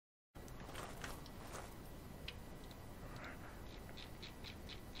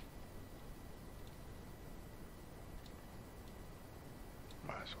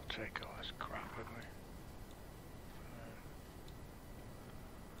as well take all this crap with me.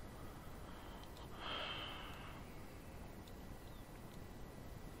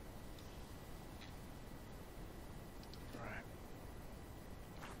 Right.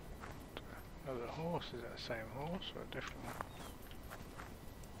 Another horse, is that the same horse or a different one?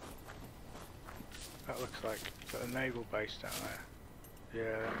 That looks like a naval base down there.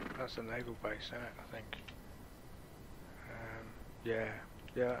 Yeah, that's a naval base, isn't it, I think. Yeah,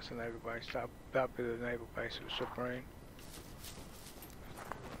 that's a naval base. That'd be the naval base of a submarine.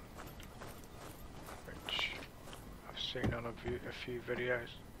 Which I've seen on a few videos.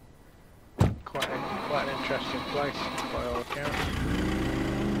 Quite an interesting place by all accounts.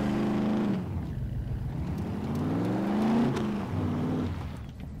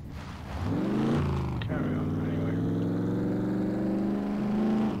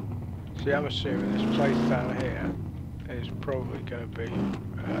 See, I'm assuming this place down here is probably going to be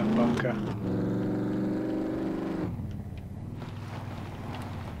a bunker.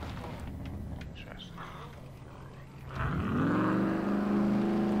 Interesting.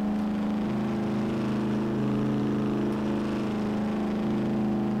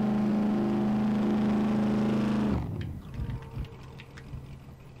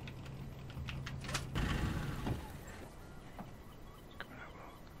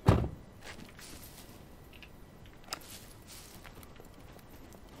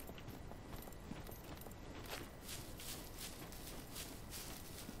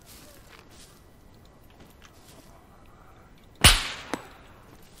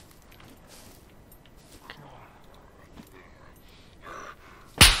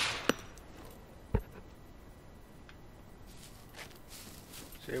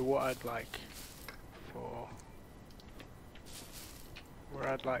 See what I'd like for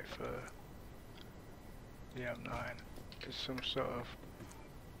the M9 is some sort of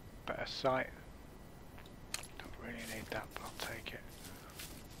better sight. Don't really need that, but I'll take it.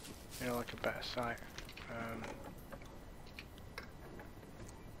 You know, like a better sight.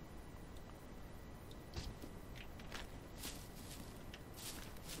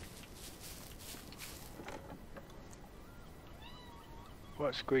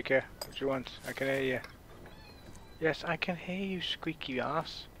 What, Squeaker? What do you want? I can hear you. Yes, I can hear you, squeaky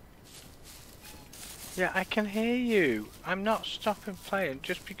ass. Yeah, I can hear you. I'm not stopping playing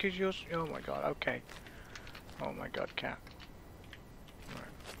just because you're... Oh my god, okay. Oh my god, cat. Right.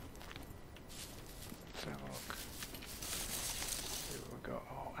 Let's have a look. See what we've got.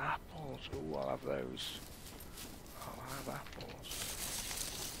 Oh, apples. Oh, I'll have those. I'll have apples.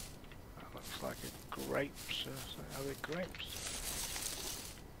 That looks like a grapes. Are they grapes?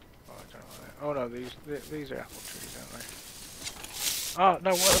 Oh, I don't know. Oh no, these are apple trees, aren't they? Oh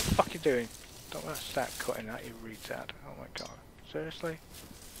no, what the fuck are you doing? Don't want to start cutting that, you retard. Oh my god. Seriously?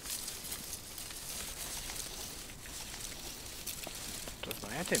 Does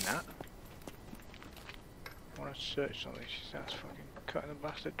my head in that? I want to search something, she starts fucking cutting the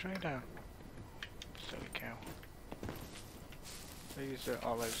bastard tree down. Silly cow. These are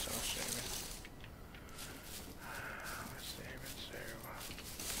olives, I'm assuming.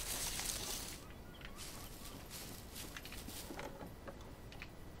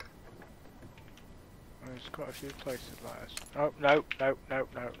 There's quite a few places like this. Oh, no, don't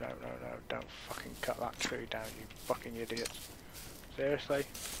fucking cut that tree down, you fucking idiots. Seriously?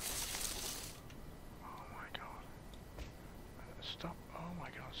 Oh my god. Stop, oh my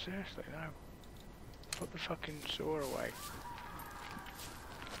god, seriously, no. Put the fucking saw away.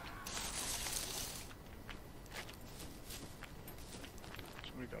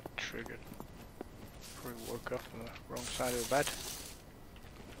 Somebody got triggered. Probably woke up on the wrong side of the bed.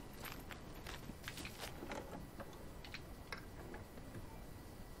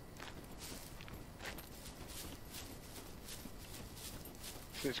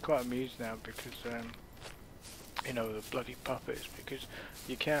 It's quite amused now because, you know, the bloody puppets, because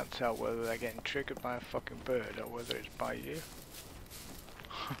you can't tell whether they're getting triggered by a fucking bird or whether it's by you.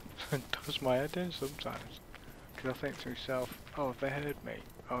 It does my head in sometimes. Because I think to myself, oh, have they heard me?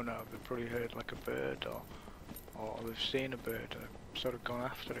 Oh no, they've probably heard like a bird, or they've seen a bird and they've sort of gone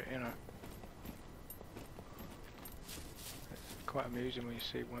after it, you know. It's quite amusing when you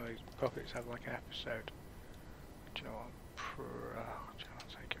see one of these puppets have like an episode. Do you know what?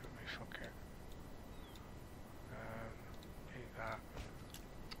 Take it with me, fuck it. Eat that.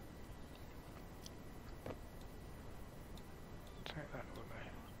 Take that with me.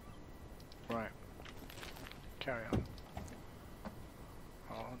 Right. Carry on.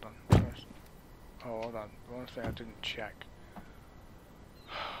 Oh, hold on. First. Oh, hold on. One thing I didn't check.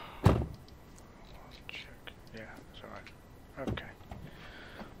 Check. Yeah, it's alright. Okay.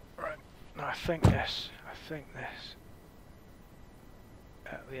 think this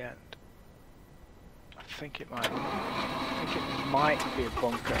at the end. I think it might be a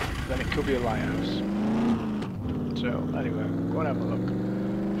bunker, then it could be a lighthouse. So anyway, go and have a look.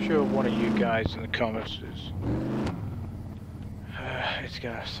 I'm sure one of you guys in the comments is it's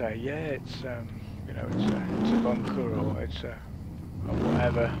gonna say, yeah, it's you know, it's a bunker or it's a or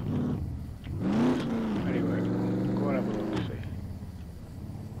whatever. So anyway, go and have a look, see.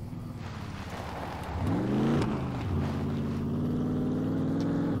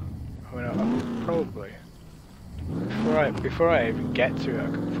 I mean, I could probably, before I even get to it, I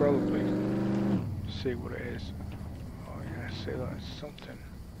could probably see what it is. Oh yeah, see, that's something.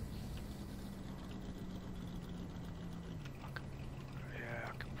 Yeah,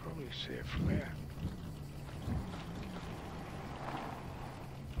 I can probably see it from here.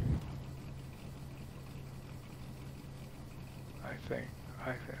 I think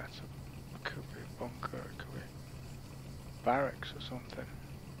that's could be a bunker, it could be barracks or something.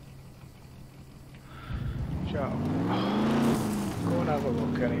 Joe, go and have a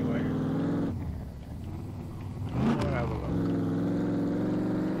look anyway. Go and have a look.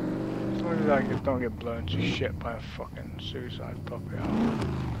 As long as I don't get blown to shit by a fucking suicide puppy,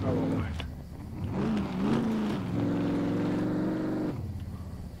 I won't mind.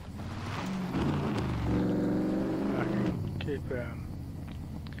 I can keep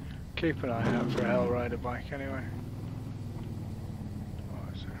an eye out for a Hell Rider bike anyway.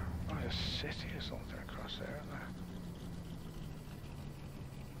 Oh, is there a city or something across there, isn't there?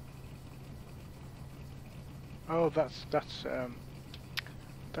 Oh, that's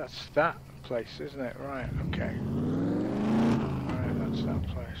that place, isn't it? Right, okay. Right, that's that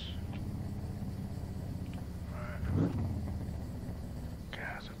place. Right. Okay,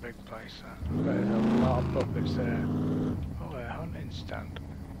 that's a big place, that. But there's a lot of puppets there. Oh, a hunting stand.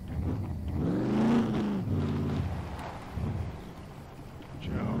 Joe,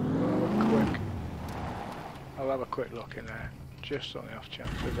 I'll have a quick look in there, just on the off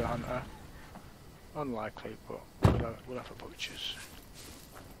chance there's a hunter. Unlikely, but we'll have a butcher's.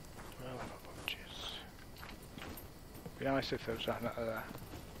 We'll have a butcher's. Be nice if there was a hunter there.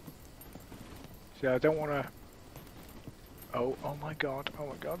 See, I don't want to. Oh my god,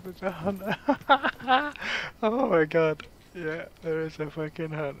 there's a hunter. Oh my god, yeah, there is a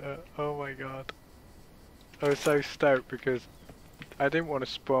fucking hunter. Oh my god. I was so stoked because I didn't want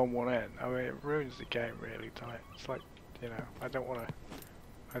to spawn one in. I mean, it ruins the game really, doesn't it? It's like, you know, I don't want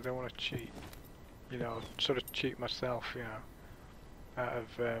to cheat. You know, sort of cheat myself, you know, out of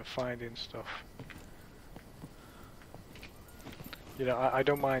finding stuff. You know, I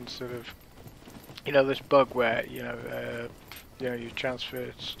don't mind sort of, you know, this bug where you you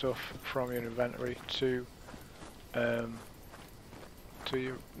transfer stuff from your inventory to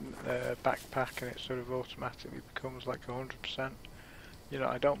your backpack, and it sort of automatically becomes like 100%. You know,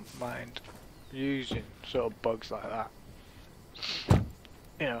 I don't mind using sort of bugs like that.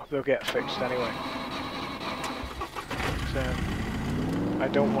 You know, they'll get fixed anyway. So, I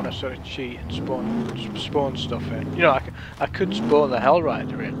don't want to sort of cheat and spawn stuff in. You know, I could spawn the Hell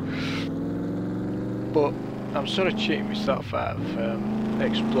Rider in, but I'm sort of cheating myself out of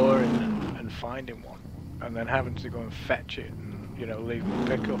exploring and finding one, and then having to go and fetch it and, you know, leave the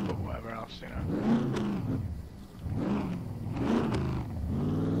pickup or whatever else, you know.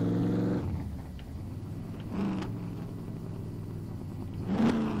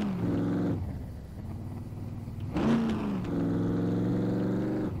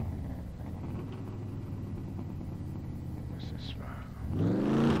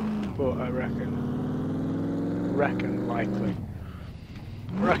 But I reckon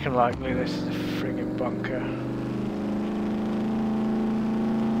likely this is a friggin' bunker.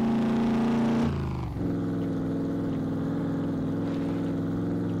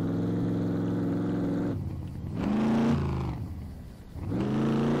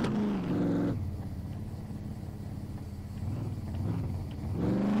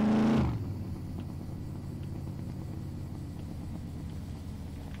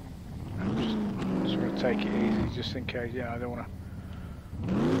 Take it easy, just in case. Yeah, I don't want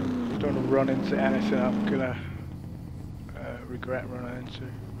to run into anything I'm gonna regret running into.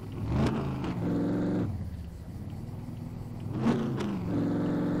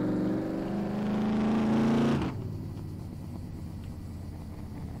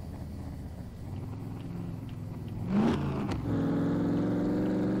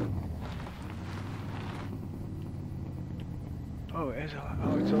 Oh, it's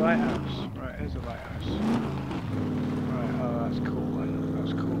a lighthouse. Right, it is a lighthouse. Right, oh, that's cool then.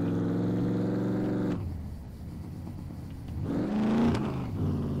 That's cool.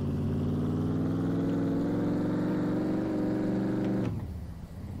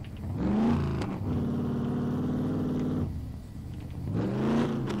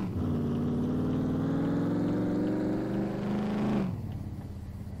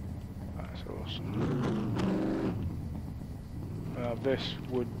 this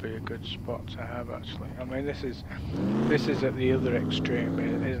would be a good spot to have actually. I mean, this is at the other extreme,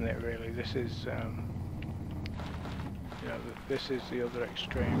 isn't it? Really, this is you know, this is the other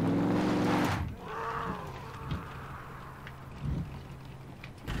extreme.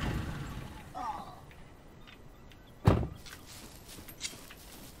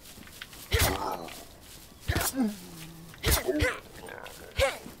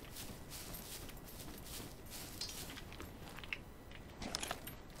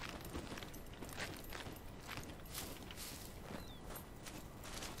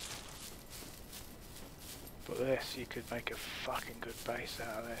 But this, you could make a fucking good base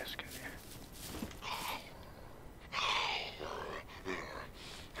out of this, can you?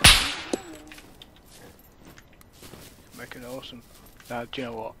 Make an awesome... Now, do you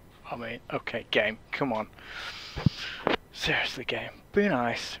know what? I mean, okay, game, come on. Seriously, game, be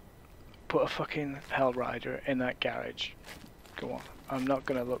nice. Put a fucking Hell Rider in that garage. Go on. I'm not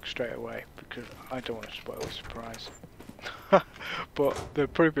going to look straight away because I don't want to spoil the surprise. But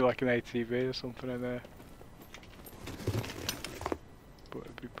there'd probably be like an ATV or something in there. But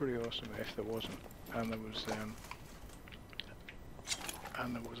it'd be pretty awesome if there wasn't, and there was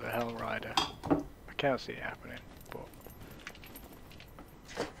a Hell Rider. I can't see it happening, but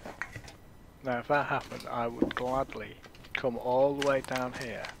now if that happened, I would gladly come all the way down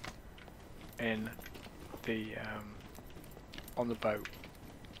here in the on the boat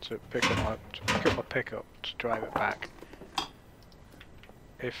to pick up my pickup to drive it back.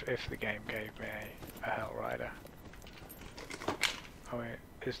 If the game gave me a Hell Rider. I mean,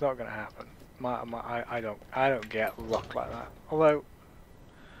 it's not going to happen. I don't get luck like that. Although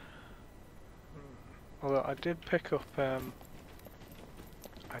I did pick up there's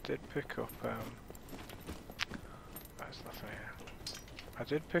nothing here. I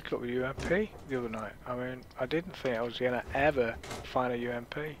did pick up a UMP the other night. I mean, I didn't think I was going to ever find a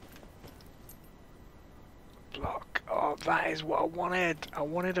UMP. Block. Oh, that is what I wanted. I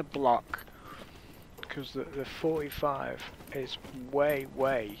wanted a block. Because the 45 is way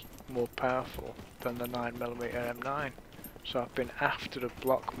more powerful than the 9mm M9, so I've been after the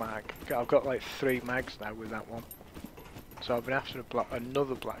block mag. I've got like 3 mags now with that one, so I've been after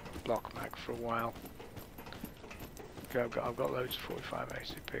another block mag for a while. I've got loads of 45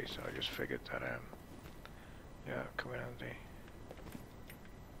 ACP, so I just figured that yeah, come in handy.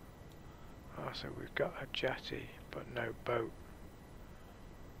 Oh, so we've got a jetty but no boat.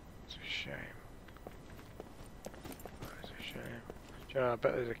 It's a shame. Shame. Do you know, I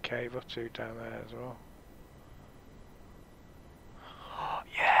bet there's a cave or two down there as well. Oh,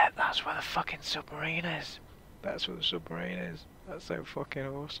 yeah, that's where the fucking submarine is. That's where the submarine is. That's so fucking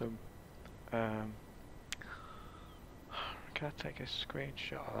awesome. Can I take a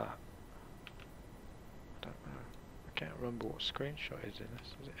screenshot of that? I don't know. I can't remember what screenshot is in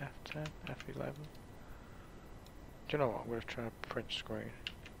this. Is it F10? F11? Do you know what? I'm going to try to print screen.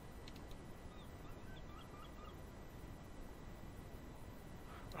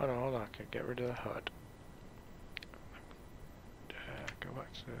 Oh no, hold on, I can get rid of the HUD. Go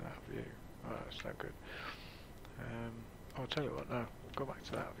back to that view. Oh, that's no good. I'll tell you what, no, we'll go back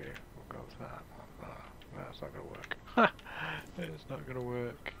to that view. We'll go to that one. No, that's not going to work. It's not going to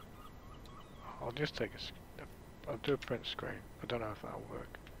work. I'll just take I'll do a print screen. I don't know if that'll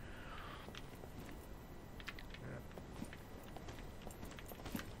work.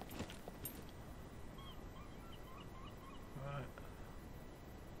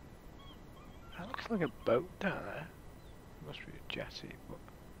 That looks like a boat down there. It must be a jetty, but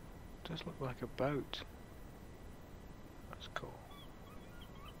it does look like a boat. That's cool.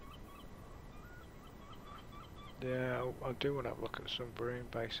 Yeah, I do want to have a look at the submarine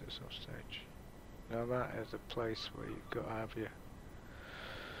base at some stage. Now that is a place where you've got to have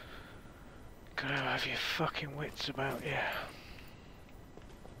your fucking wits about you.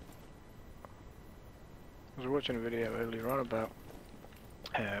 I was watching a video earlier on about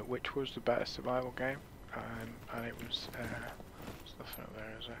which was the better survival game, and it was there's nothing up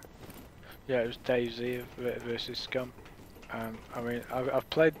there, is there? Yeah, it was DayZ versus SCUM. I mean, I've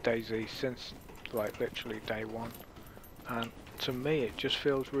played DayZ since like literally day one, and to me it just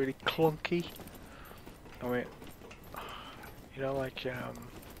feels really clunky. I mean, you know, like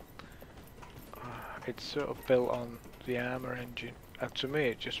it's sort of built on the armor engine, and to me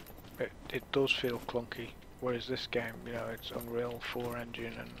it does feel clunky. Whereas this game, you know, it's Unreal 4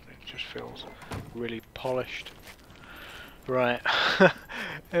 engine and it just feels really polished. Right,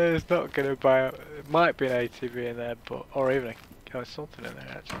 it's not going to buy. It might be an ATV in there, but or even something in there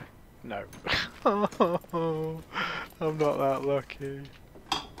actually. No, I'm not that lucky.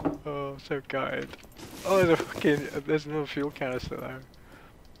 Oh, I'm so gutted. Oh, there's a fucking, there's another fuel canister there.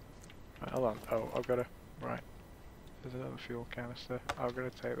 Right, hold on. Oh, I've got to, right. There's another fuel canister. I'm gonna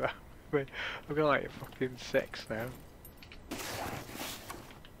take that. Wait, I've got like fucking 6 now.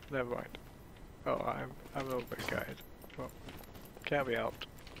 Never mind. Oh, I'm a little bit gutted. But can't be helped.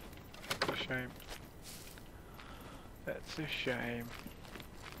 It's a shame. It's a shame.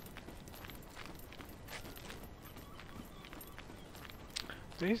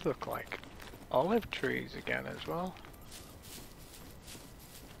 These look like olive trees again as well.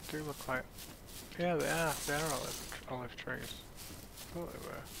 Do look like, yeah, they are. They are olive trees. I thought they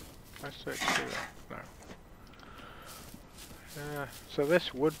were. Let's search through that. No. Yeah. So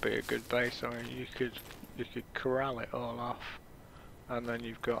this would be a good base. I mean, you could corral it all off, and then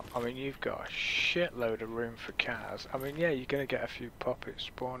you've got. I mean, you've got a shitload of room for cars. I mean, yeah, you're gonna get a few puppets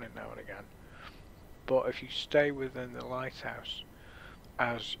spawning now and again, but if you stay within the lighthouse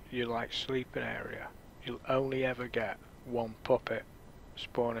as your like sleeping area, you'll only ever get one puppet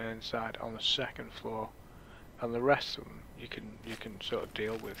spawning inside on the 2nd floor, and the rest of them you can sort of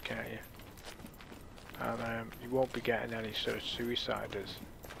deal with, can't you? And you won't be getting any sort of suiciders,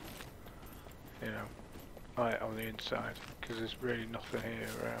 you know, right on the inside, because there's really nothing here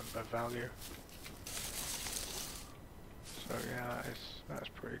of value. So yeah, that's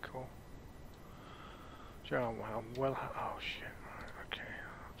pretty cool. John, well, oh shit, right, okay,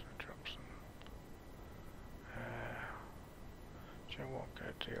 I'll have to drop some. Joe, what I'm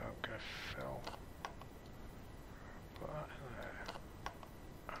gonna do? I'm gonna fill. Put that in there.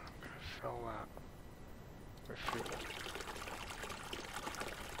 And I'm gonna fill that with fuel.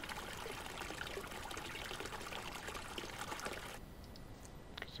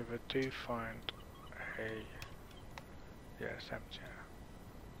 Because if I do find yeah, it's empty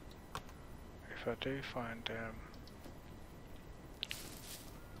now. If I do find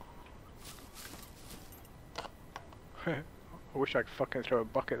I wish I could fucking throw a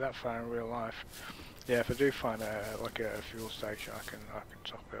bucket that far in real life. Yeah, if I do find like a fuel station, I can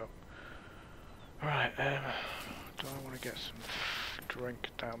top it up. Right, do I want to get some drink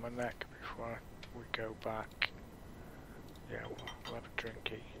down my neck before we go back? Yeah, we'll have a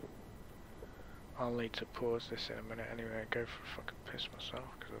drinky. I'll need to pause this in a minute anyway and go for a fucking piss myself,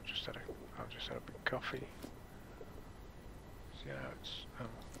 because I've just had a big coffee. So, you know, it's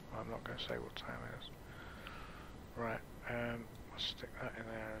I'm not going to say what time it is. Right, I'll stick that in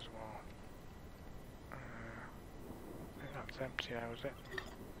there as well. I think that's empty now, is it?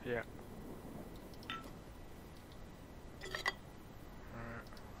 Yeah. Right.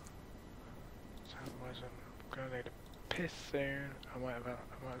 So otherwise I'm gonna need a piss soon. I might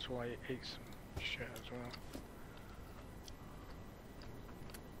as well eat some shit as well.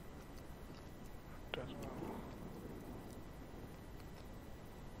 Does well.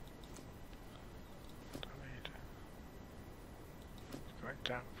 It's going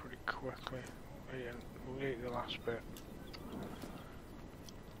down pretty quickly. We'll eat the last bit.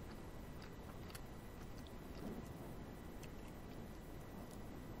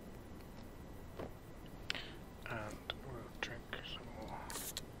 And we'll drink some more.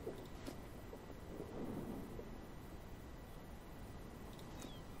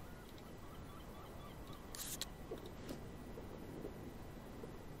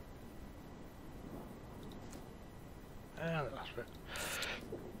 And the last bit.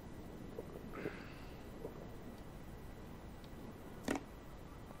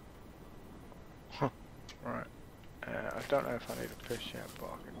 Right. I don't know if I need a piss yet, but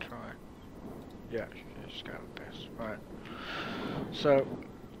I can try. Yeah, she's just gonna have a piss. Right. So,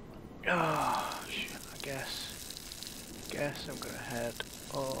 shit, I guess I'm gonna head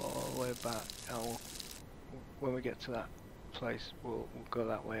all the way back. When we get to that place, we'll go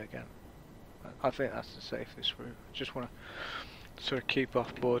that way again. I think that's the safest route. I just want to sort of keep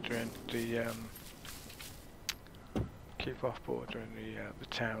off bordering the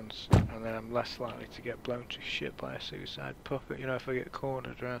towns, and then I'm less likely to get blown to shit by a suicide puppet, you know, if I get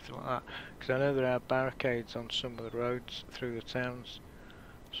cornered or anything like that. Because I know there are barricades on some of the roads through the towns.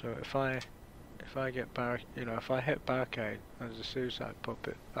 So if I get if I hit barricade and there's a suicide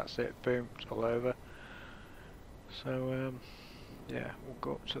puppet, that's it, boom, it's all over. So yeah, we'll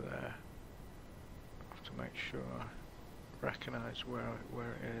go up to there. Have to make sure I recognise where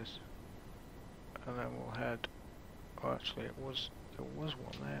it is, and then we'll head. Oh, actually, there was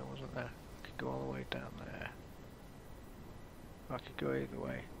one there, wasn't there? I could go all the way down there. I could go either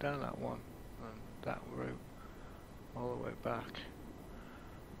way, down that one and that route, all the way back.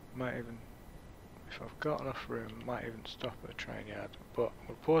 Might even, if I've got enough room, might even stop at a train yard. But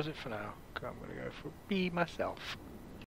we'll pause it for now, because I'm going to go for a pee myself.